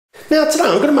Now today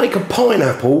I'm going to make a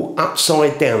pineapple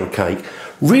upside down cake.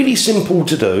 Really simple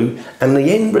to do and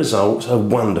the end results are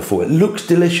wonderful. It looks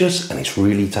delicious and it's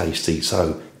really tasty,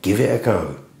 so give it a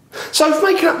go. So for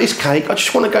making up this cake, I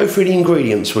just want to go through the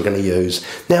ingredients we're going to use.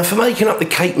 Now for making up the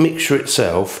cake mixture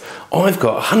itself, I've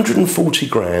got 140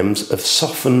 grams of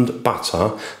softened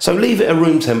butter. So leave it at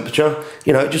room temperature,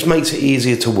 you know, it just makes it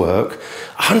easier to work.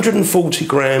 140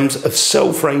 grams of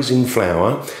self-raising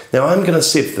flour. Now I'm going to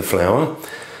sieve the flour.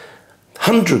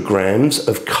 100 grams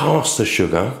of caster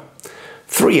sugar.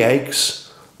 3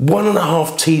 eggs.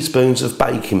 1.5 teaspoons of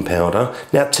baking powder.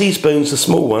 Now teaspoons are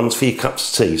small ones for your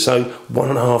cups of tea, so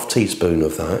 1.5 teaspoon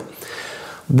of that.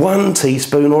 1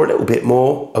 teaspoon or a little bit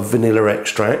more of vanilla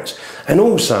extract, and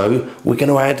also we're going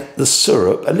to add the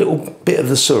syrup, a little bit of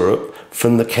the syrup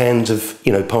from the cans of,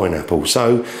 you know, pineapple.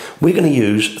 So we're going to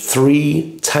use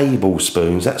 3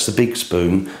 tablespoons, that's the big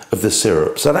spoon, of the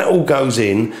syrup. So that all goes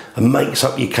in and makes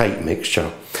up your cake mixture.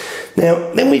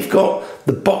 Now then we've got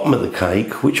the bottom of the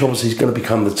cake, which obviously is going to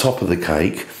become the top of the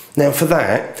cake. Now for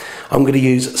that, I'm going to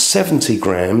use 70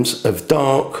 grams of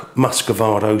dark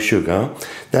muscovado sugar.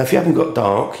 Now if you haven't got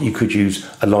dark, you could use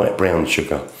a light brown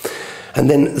sugar. And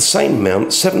then the same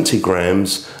amount, 70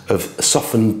 grams of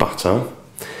softened butter.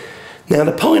 Now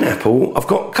the pineapple, I've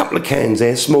got a couple of cans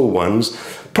there, small ones.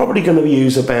 Probably going to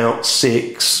use about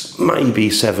 6, maybe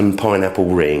 7 pineapple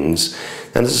rings.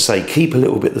 And as I say, keep a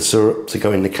little bit of the syrup to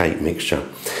go in the cake mixture.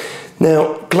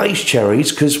 Now, glazed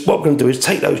cherries, because what we're going to do is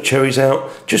take those cherries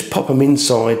out, just pop them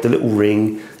inside the little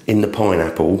ring in the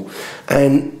pineapple,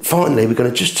 and finally we're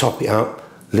going to just top it up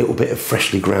a little bit of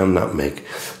freshly ground nutmeg.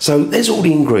 So there's all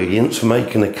the ingredients for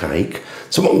making a cake.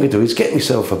 So what I'm going to do is get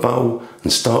myself a bowl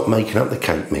and start making up the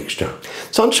cake mixture.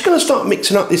 So I'm just going to start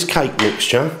mixing up this cake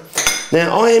mixture.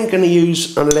 Now I am going to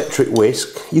use an electric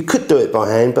whisk. You could do it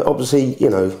by hand, but obviously, you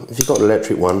know, if you've got an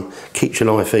electric one, keeps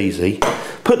your life easy.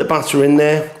 Put the butter in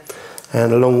there,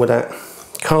 and along with that,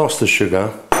 caster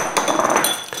sugar.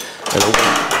 And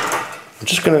I'm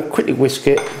just going to quickly whisk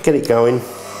it, get it going,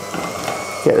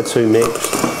 get the two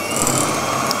mixed.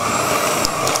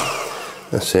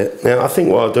 That's it. Now I think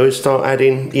what I'll do is start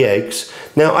adding the eggs.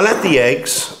 Now I'll add the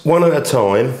eggs one at a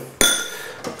time.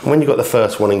 When you've got the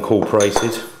first one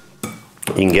incorporated,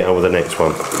 you can get on with the next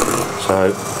one.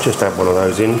 So just add one of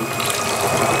those in.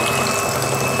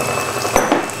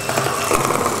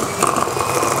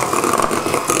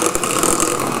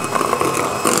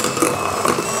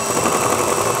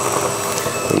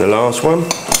 And the last one.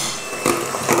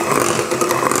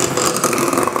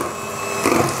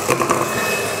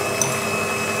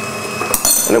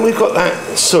 And then we've got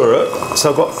that syrup. So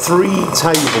I've got 3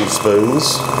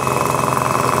 tablespoons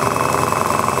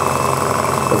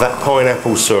of that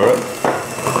pineapple syrup.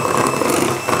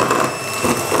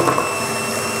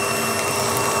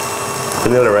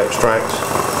 Vanilla extract.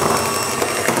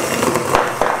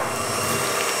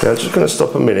 Now I'm just going to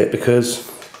stop a minute because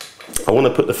I want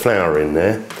to put the flour in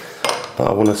there, but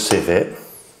I want to sieve it.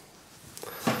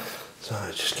 So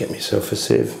just get myself a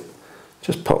sieve.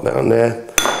 Just pop that on there,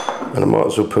 and I might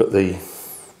as well put the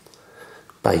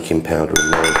baking powder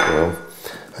in there as well.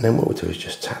 And then what we'll do is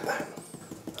just tap that.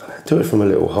 Do it from a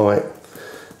little height,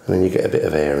 and then you get a bit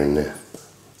of air in there.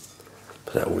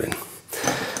 Put that all in.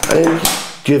 And then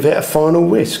give it a final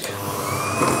whisk.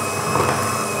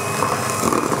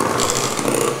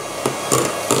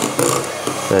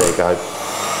 There you go.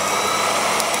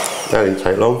 That didn't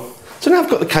take long. So now I've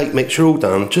got the cake mixture all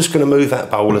done, just going to move that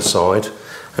bowl aside.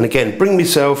 And again, bring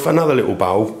myself another little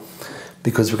bowl,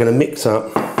 because we're going to mix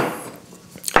up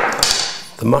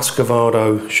the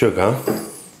muscovado sugar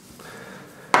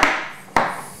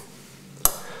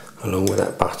along with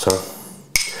that butter.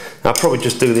 Now, I'll probably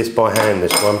just do this by hand,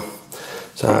 this one.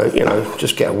 So, you know,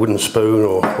 just get a wooden spoon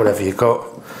or whatever you've got.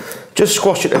 Just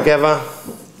squash it together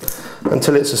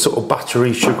until it's a sort of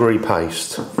buttery, sugary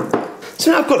paste.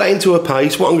 So now I've got that into a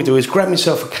paste, what I'm going to do is grab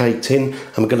myself a cake tin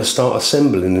and we're going to start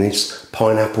assembling this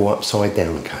pineapple upside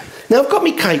down cake. Now I've got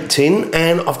my cake tin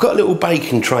and I've got a little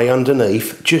baking tray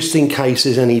underneath just in case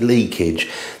there's any leakage.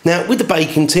 Now with the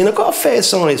baking tin I've got a fair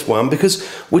sized one because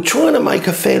we're trying to make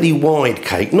a fairly wide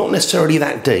cake, not necessarily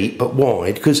that deep but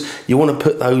wide, because you want to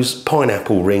put those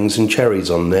pineapple rings and cherries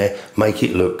on there, make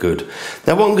it look good.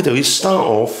 Now what I'm going to do is start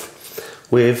off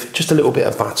with just a little bit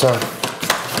of butter.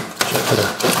 Just going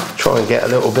to try and get a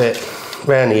little bit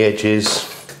around the edges.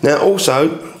 Now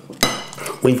also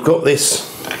we've got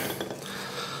this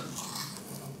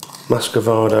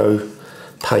muscovado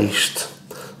paste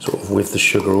sort of with the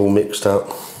sugar all mixed up.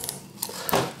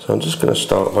 So I'm just going to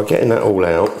start by getting that all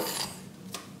out.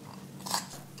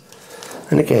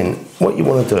 And again, what you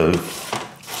want to do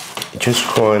is just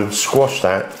try and squash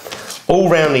that all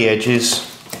round the edges,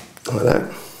 like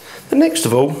that. And next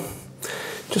of all,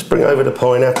 just bring over the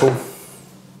pineapple.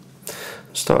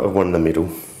 Start with one in the middle.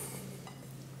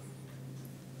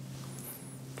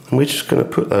 And we're just going to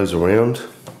put those around,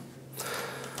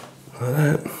 like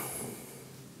that.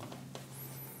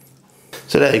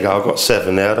 So there you go, I've got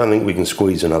 7 now. I don't think we can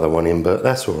squeeze another one in, but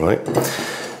that's all right.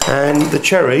 And the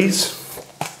cherries,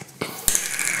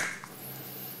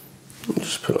 I'll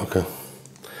just put like a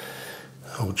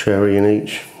whole cherry in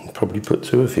each. Probably put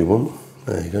 2 if you want.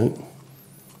 There you go.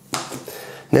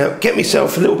 Now, get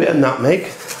myself a little bit of nutmeg.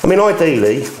 I mean,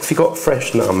 ideally, if you've got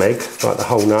fresh nutmeg, like the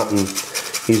whole nut, and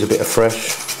use a bit of fresh,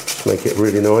 just make it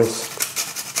really nice.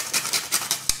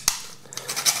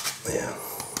 Yeah,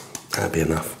 that'd be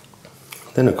enough.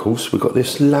 Then, of course, we've got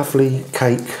this lovely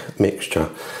cake mixture.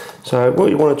 So what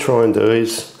you want to try and do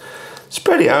is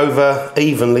spread it over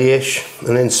evenly-ish,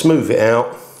 and then smooth it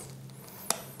out,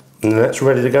 and that's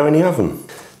ready to go in the oven.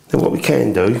 Then what we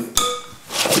can do,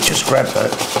 we just grab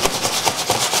that,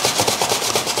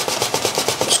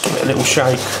 just give it a little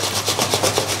shake,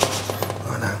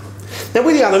 like that. Now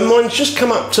with the oven, mine's just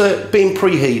come up to being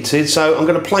preheated, so I'm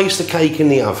going to place the cake in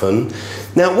the oven.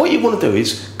 Now what you want to do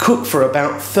is cook for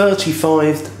about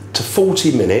 35 to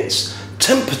 40 minutes,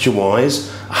 temperature-wise,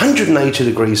 180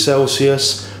 degrees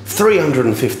Celsius,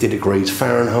 350 degrees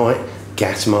Fahrenheit,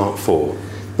 gas mark 4.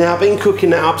 Now I've been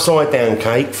cooking that upside down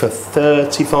cake for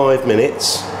 35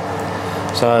 minutes.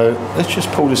 So let's just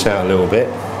pull this out a little bit.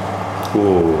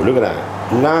 Oh, look at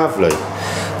that, lovely.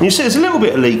 And you see there's a little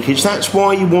bit of leakage, that's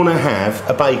why you want to have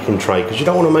a baking tray, because you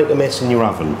don't want to make a mess in your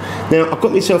oven. Now I've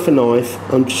got myself a knife,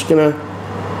 I'm just going to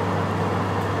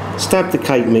stab the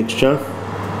cake mixture.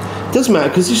 It doesn't matter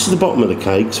because this is the bottom of the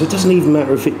cake, so it doesn't even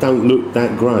matter if it don't look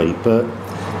that great, but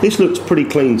this looks pretty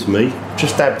clean to me.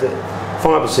 Just stabbed it 5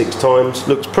 or 6 times,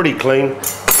 looks pretty clean.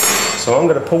 So I'm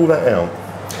going to pull that out.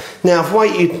 Now I've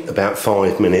waited about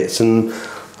 5 minutes and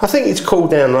I think it's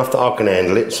cooled down enough that I can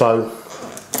handle it, so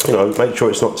you know, make sure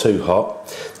it's not too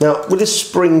hot. Now with this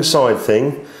spring side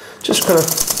thing, just kind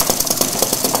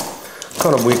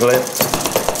of wiggle it,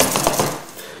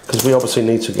 because we obviously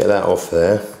need to get that off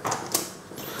there.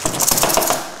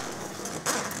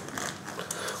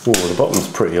 Oh, the bottom's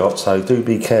pretty hot, so do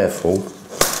be careful.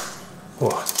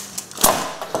 Oh,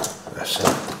 that's it.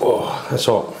 Oh, that's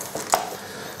hot.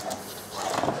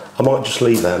 I might just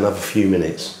leave that another few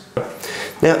minutes.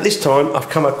 Now this time I've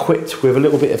come equipped with a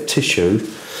little bit of tissue,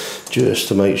 just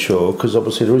to make sure, because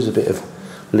obviously there is a bit of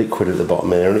liquid at the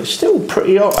bottom there, and it's still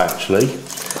pretty hot actually.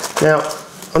 Now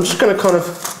I'm just going to kind of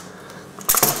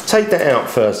take that out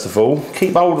first of all,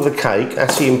 keep hold of the cake,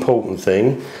 that's the important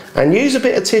thing, and use a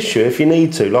bit of tissue if you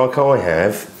need to, like I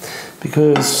have,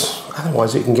 because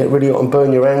otherwise it can get really hot and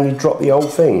burn your hand and you drop the whole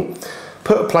thing.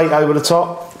 Put a plate over the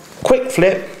top, quick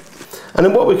flip, and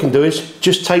then what we can do is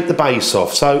just take the base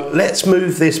off. So let's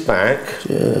move this back,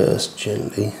 just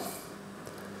gently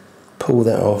pull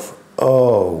that off.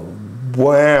 Oh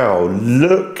wow,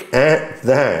 look at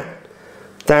that.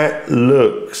 That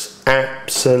looks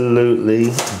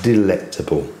absolutely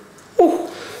delectable. Ooh.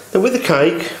 Now with the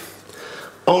cake,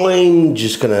 I'm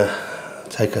just gonna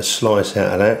take a slice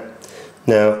out of that.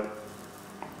 Now,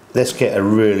 let's get a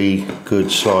really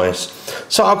good slice.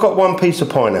 So I've got 1 piece of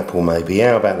pineapple maybe,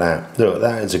 how about that? Look,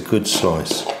 that is a good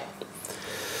slice.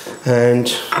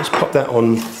 And let's pop that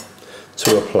on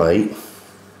to a plate.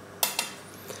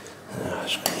 I'm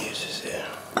just gonna use this here.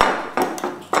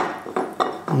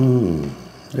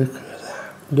 Look at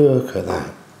that, look at that.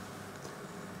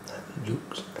 That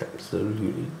looks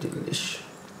absolutely delicious.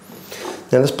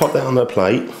 Now let's pop that on the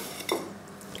plate.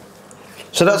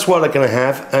 So that's what I'm going to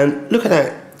have, and look at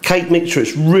that cake mixture,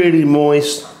 it's really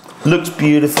moist, looks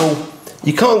beautiful,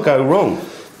 you can't go wrong.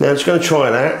 Now I'm just going to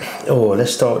try that. Oh,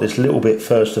 let's start this little bit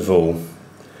first of all,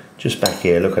 just back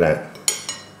here, look at that.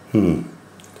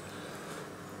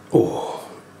 Oh,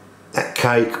 that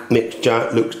cake mixture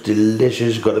looks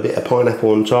delicious, got a bit of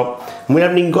pineapple on top, and we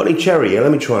haven't even got any cherry yet.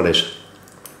 Let me try this.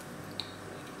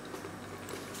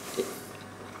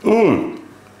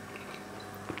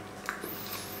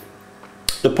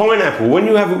 The pineapple, when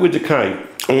you have it with the cake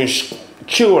and you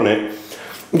chew on it,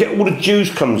 you get all the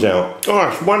juice comes out. Oh,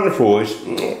 it's wonderful.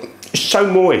 It's so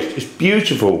moist. It's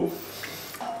beautiful.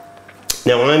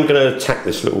 Now I'm going to attack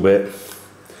this a little bit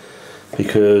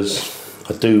because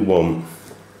I do want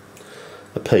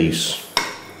a piece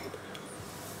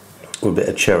with a bit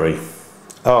of cherry.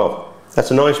 Oh,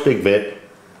 that's a nice big bit.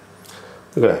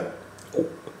 Look at that.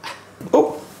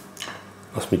 Oh,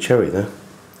 lost my cherry there.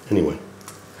 Anyway.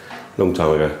 Long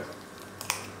time ago.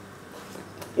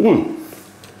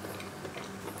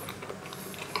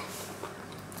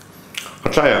 I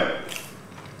tell you,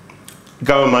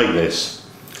 go and make this.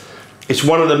 It's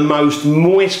one of the most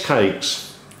moist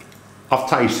cakes I've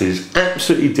tasted. It's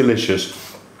absolutely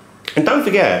delicious. And don't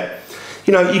forget,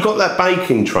 you know, you've got that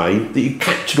baking tray that you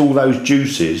captured all those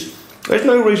juices. There's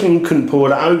no reason you couldn't pour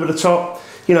that over the top,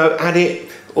 you know, add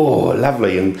it, oh,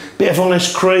 lovely, and a bit of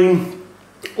honest cream,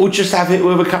 or just have it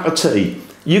with a cup of tea.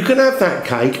 You can have that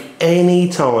cake any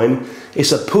time.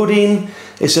 It's a pudding,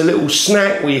 it's a little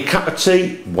snack with your cup of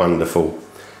tea, wonderful.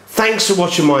 Thanks for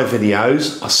watching my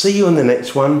videos. I'll see you on the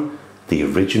next one, The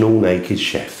Original Naked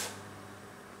Chef.